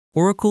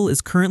Oracle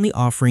is currently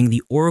offering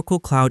the Oracle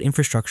Cloud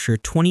Infrastructure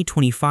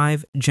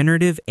 2025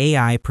 Generative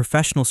AI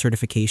Professional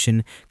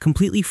Certification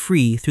completely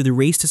free through the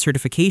Race to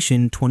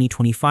Certification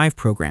 2025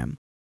 program.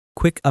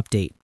 Quick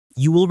update.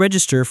 You will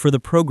register for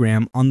the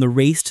program on the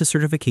Race to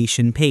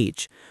Certification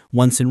page.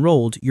 Once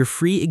enrolled, your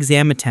free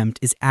exam attempt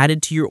is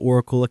added to your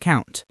Oracle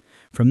account.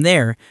 From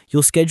there,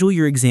 you'll schedule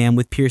your exam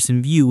with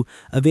Pearson VUE,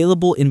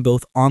 available in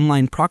both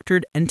online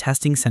proctored and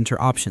testing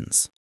center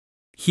options.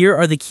 Here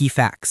are the key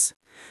facts.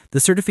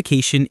 The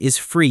certification is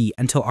free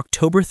until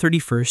October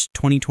 31st,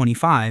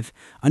 2025,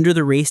 under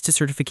the Race to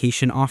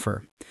Certification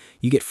offer.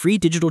 You get free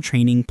digital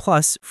training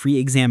plus free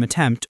exam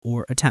attempt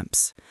or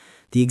attempts.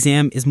 The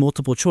exam is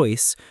multiple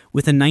choice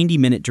with a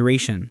 90-minute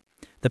duration.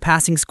 The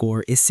passing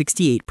score is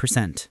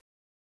 68%.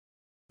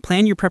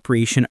 Plan your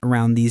preparation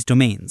around these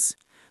domains.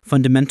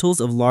 Fundamentals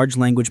of large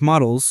language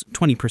models,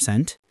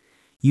 20%.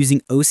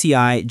 Using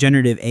OCI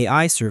Generative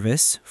AI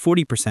Service,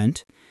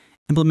 40%.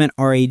 Implement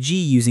RAG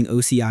using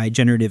OCI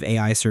Generative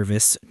AI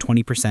Service,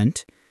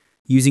 20%.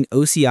 Using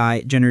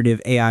OCI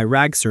Generative AI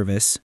RAG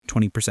Service,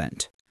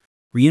 20%.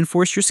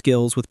 Reinforce your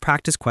skills with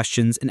practice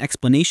questions and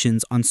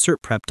explanations on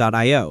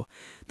certprep.io.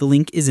 The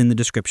link is in the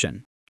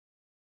description.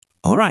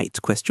 All right,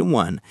 question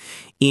 1.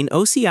 In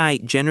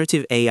OCI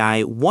Generative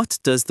AI, what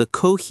does the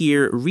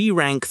Cohere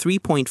Re-Rank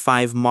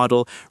 3.5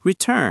 model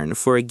return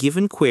for a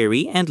given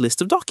query and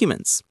list of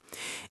documents?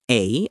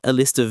 A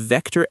list of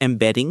vector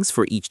embeddings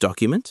for each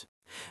document.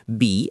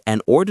 B, an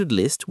ordered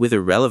list with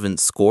a relevant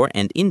score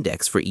and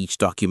index for each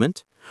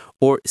document.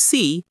 Or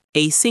C,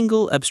 a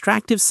single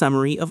abstractive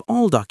summary of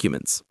all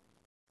documents.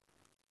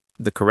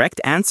 The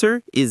correct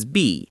answer is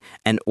B,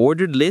 an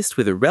ordered list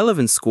with a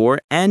relevant score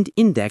and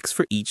index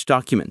for each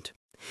document.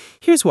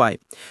 Here's why.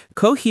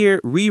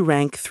 Cohere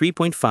Re-Rank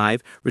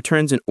 3.5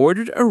 returns an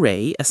ordered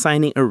array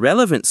assigning a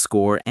relevant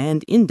score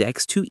and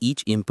index to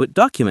each input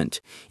document,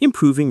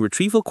 improving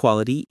retrieval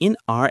quality in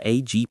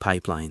RAG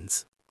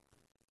pipelines.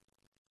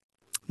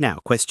 Now,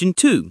 question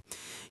 2.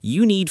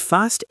 You need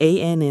fast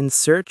ANN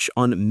search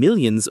on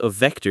millions of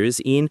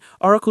vectors in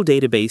Oracle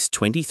Database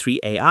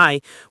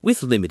 23AI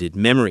with limited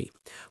memory.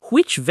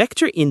 Which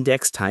vector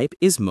index type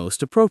is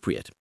most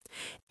appropriate?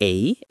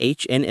 A,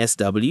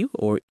 HNSW,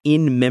 or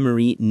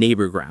in-memory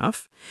neighbor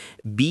graph.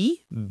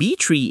 B,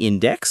 B-tree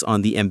index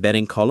on the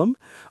embedding column.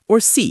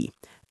 Or C,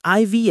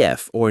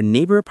 IVF, or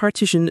neighbor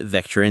partition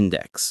vector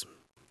index.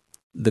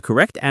 The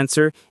correct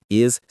answer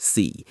is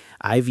C,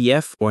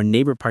 IVF, or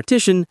neighbor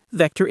partition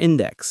vector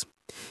index.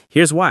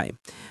 Here's why.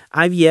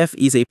 IVF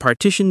is a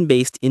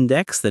partition-based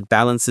index that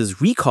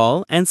balances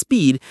recall and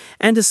speed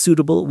and is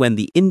suitable when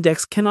the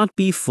index cannot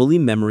be fully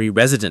memory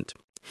resident.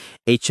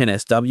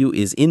 HNSW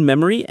is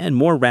in-memory and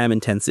more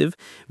RAM-intensive.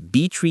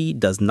 B-tree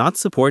does not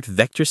support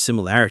vector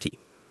similarity.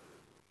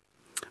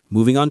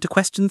 Moving on to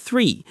question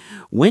 3.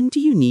 When do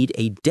you need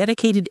a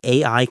dedicated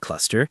AI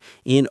cluster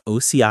in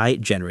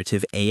OCI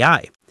Generative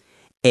AI?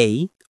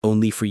 A,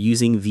 only for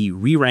using the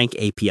Re-Rank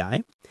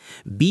API.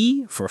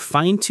 B, for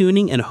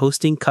fine-tuning and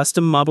hosting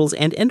custom models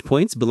and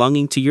endpoints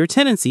belonging to your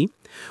tenancy.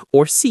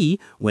 Or C,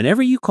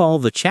 whenever you call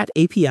the chat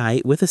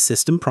API with a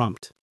system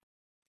prompt.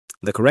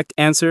 The correct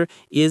answer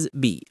is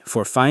B,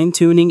 for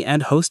fine-tuning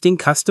and hosting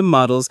custom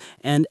models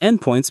and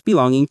endpoints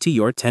belonging to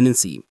your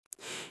tenancy.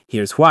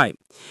 Here's why.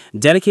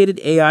 Dedicated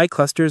AI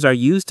clusters are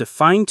used to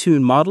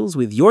fine-tune models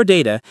with your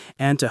data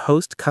and to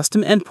host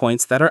custom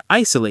endpoints that are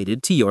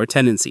isolated to your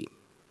tenancy.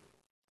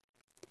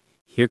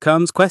 Here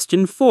comes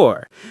question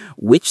 4.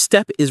 Which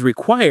step is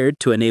required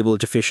to enable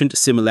deficient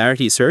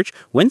similarity search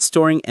when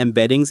storing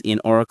embeddings in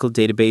Oracle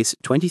Database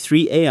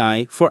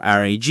 23AI for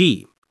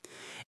RAG?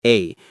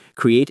 A,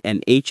 create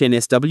an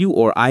HNSW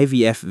or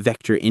IVF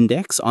vector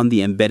index on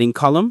the embedding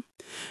column.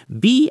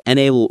 B,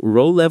 enable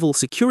row-level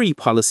security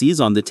policies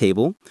on the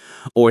table.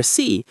 Or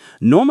C,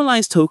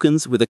 normalize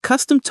tokens with a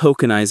custom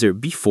tokenizer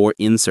before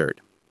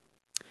insert.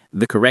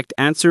 The correct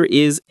answer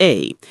is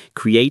A,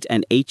 create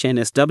an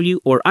HNSW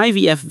or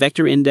IVF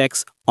vector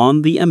index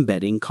on the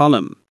embedding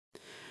column.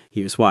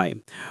 Here's why.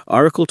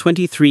 Oracle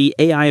 23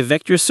 AI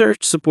Vector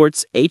Search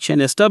supports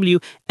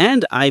HNSW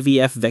and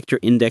IVF vector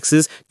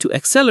indexes to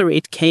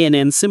accelerate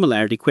KNN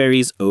similarity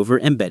queries over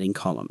embedding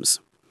columns.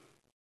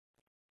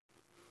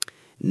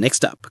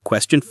 Next up,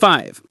 question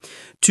 5.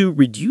 To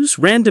reduce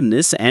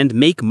randomness and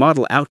make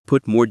model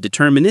output more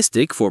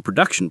deterministic for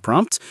production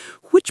prompts,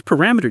 which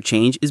parameter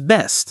change is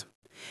best?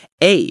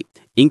 A,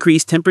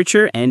 increase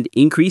temperature and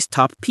increase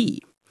top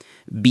P.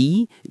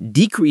 B,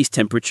 decrease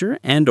temperature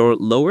and or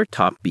lower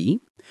top B.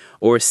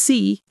 Or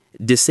C,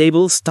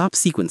 disable stop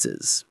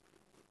sequences.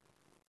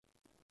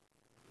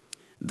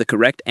 The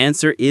correct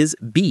answer is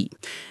B.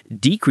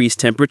 Decrease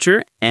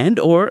temperature and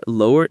or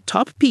lower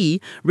top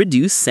P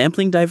reduce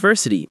sampling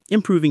diversity,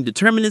 improving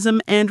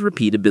determinism and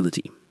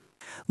repeatability.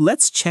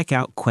 Let's check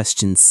out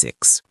question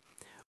 6.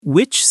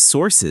 Which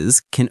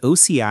sources can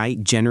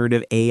OCI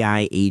Generative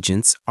AI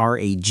Agent's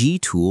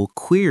RAG tool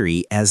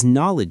query as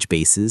knowledge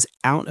bases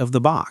out of the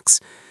box?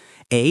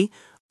 A,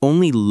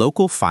 only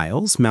local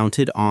files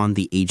mounted on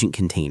the agent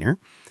container.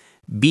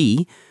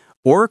 B,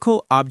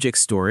 Oracle Object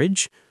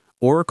Storage.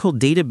 Oracle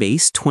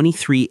Database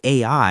 23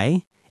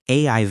 AI,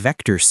 AI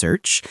Vector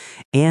Search,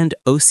 and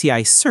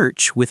OCI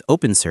Search with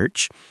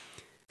OpenSearch.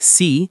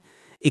 C.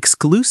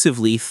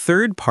 Exclusively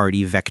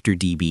third-party vector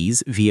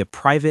DBs via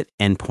private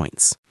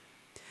endpoints.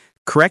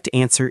 Correct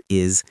answer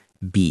is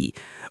B.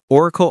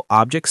 Oracle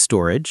Object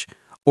Storage,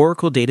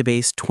 Oracle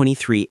Database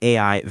 23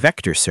 AI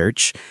Vector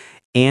Search,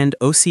 and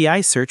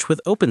OCI Search with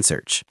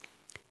OpenSearch.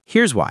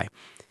 Here's why.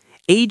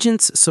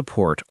 Agents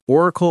support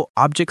Oracle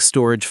Object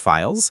Storage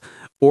files,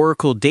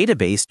 Oracle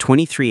Database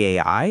 23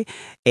 AI,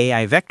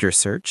 AI Vector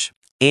Search,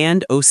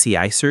 and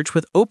OCI Search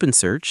with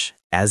OpenSearch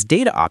as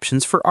data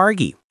options for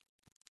ARGI.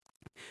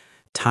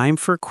 Time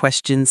for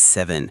question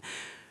 7.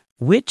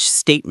 Which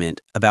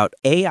statement about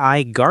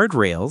AI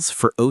guardrails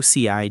for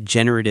OCI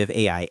generative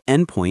AI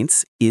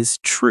endpoints is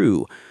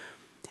true?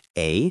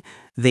 A.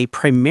 They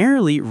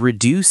primarily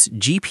reduce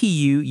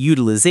GPU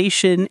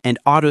utilization and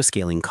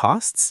autoscaling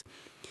costs.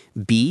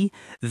 B.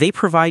 They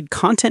provide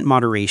content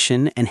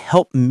moderation and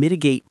help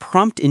mitigate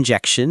prompt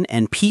injection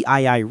and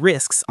PII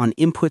risks on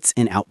inputs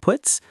and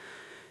outputs.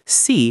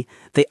 C.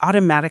 They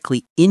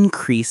automatically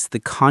increase the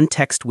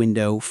context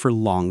window for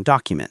long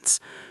documents.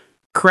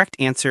 Correct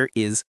answer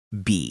is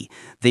B.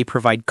 They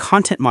provide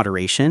content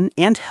moderation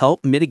and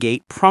help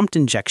mitigate prompt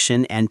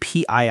injection and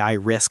PII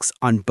risks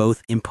on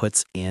both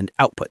inputs and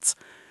outputs.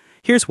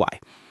 Here's why.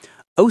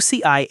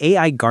 OCI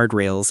AI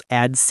guardrails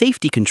add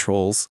safety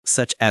controls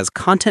such as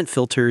content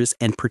filters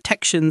and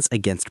protections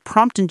against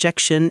prompt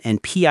injection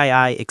and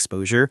PII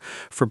exposure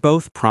for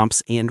both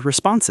prompts and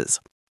responses.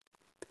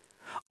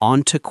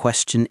 On to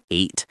question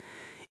 8.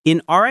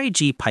 In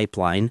RIG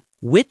pipeline,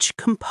 which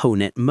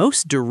component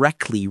most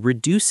directly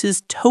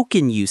reduces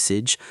token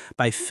usage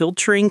by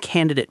filtering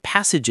candidate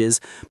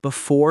passages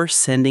before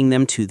sending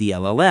them to the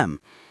LLM?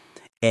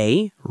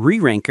 A.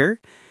 Re-ranker,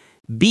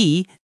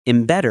 B.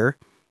 Embedder,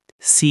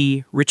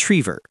 C.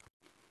 Retriever.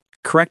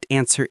 Correct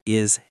answer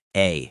is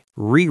A.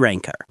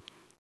 Re-ranker.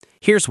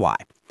 Here's why.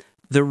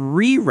 The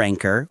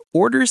re-ranker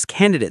orders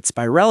candidates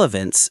by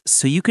relevance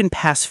so you can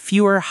pass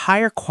fewer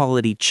higher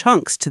quality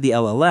chunks to the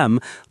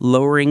LLM,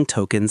 lowering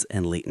tokens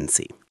and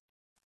latency.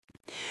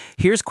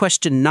 Here's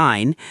question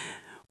 9.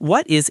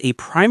 What is a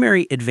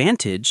primary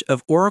advantage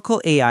of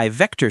Oracle AI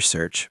Vector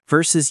Search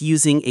versus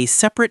using a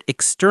separate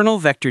external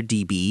vector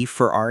DB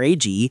for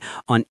RAG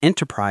on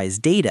enterprise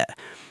data?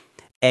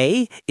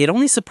 A. It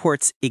only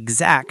supports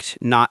exact,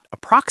 not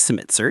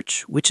approximate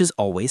search, which is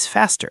always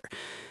faster.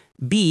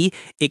 B.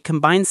 It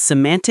combines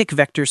semantic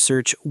vector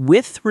search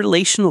with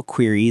relational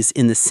queries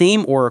in the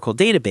same Oracle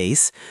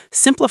database,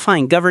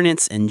 simplifying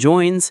governance and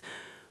joins.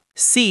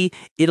 C.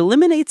 It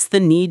eliminates the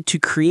need to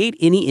create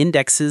any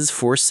indexes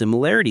for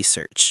similarity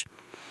search.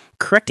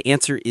 Correct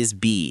answer is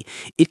B.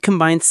 It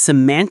combines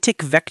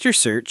semantic vector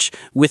search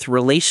with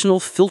relational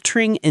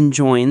filtering and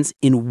joins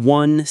in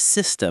one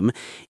system,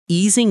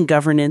 easing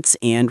governance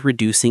and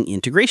reducing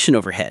integration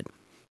overhead.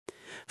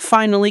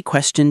 Finally,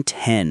 question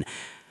 10.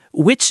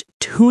 Which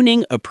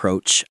tuning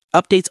approach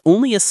updates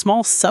only a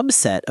small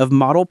subset of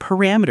model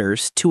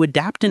parameters to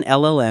adapt an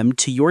LLM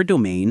to your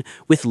domain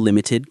with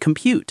limited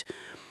compute?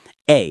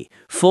 A.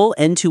 Full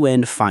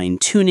end-to-end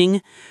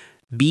fine-tuning.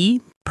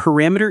 B.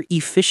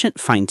 Parameter-efficient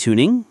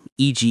fine-tuning,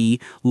 e.g.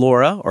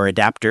 LoRa or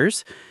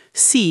adapters.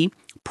 C.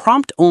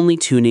 Prompt-only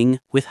tuning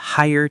with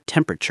higher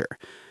temperature.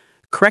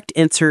 Correct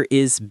answer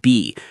is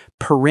B.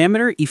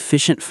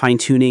 Parameter-efficient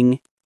fine-tuning,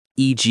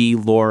 e.g.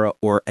 LoRa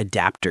or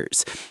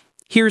adapters.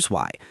 Here's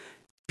why.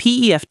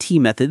 PEFT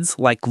methods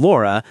like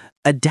LoRa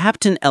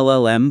adapt an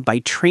LLM by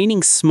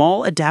training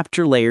small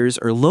adapter layers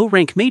or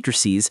low-rank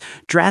matrices,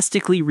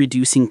 drastically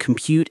reducing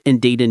compute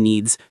and data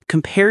needs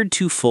compared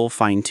to full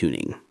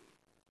fine-tuning.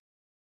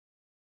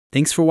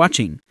 Thanks for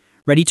watching.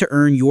 Ready to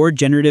earn your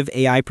Generative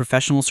AI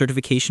Professional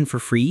certification for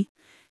free?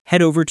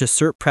 Head over to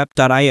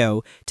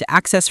certprep.io to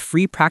access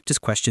free practice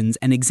questions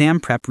and exam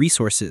prep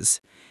resources.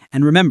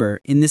 And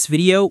remember, in this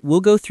video,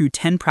 we'll go through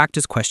 10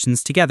 practice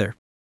questions together.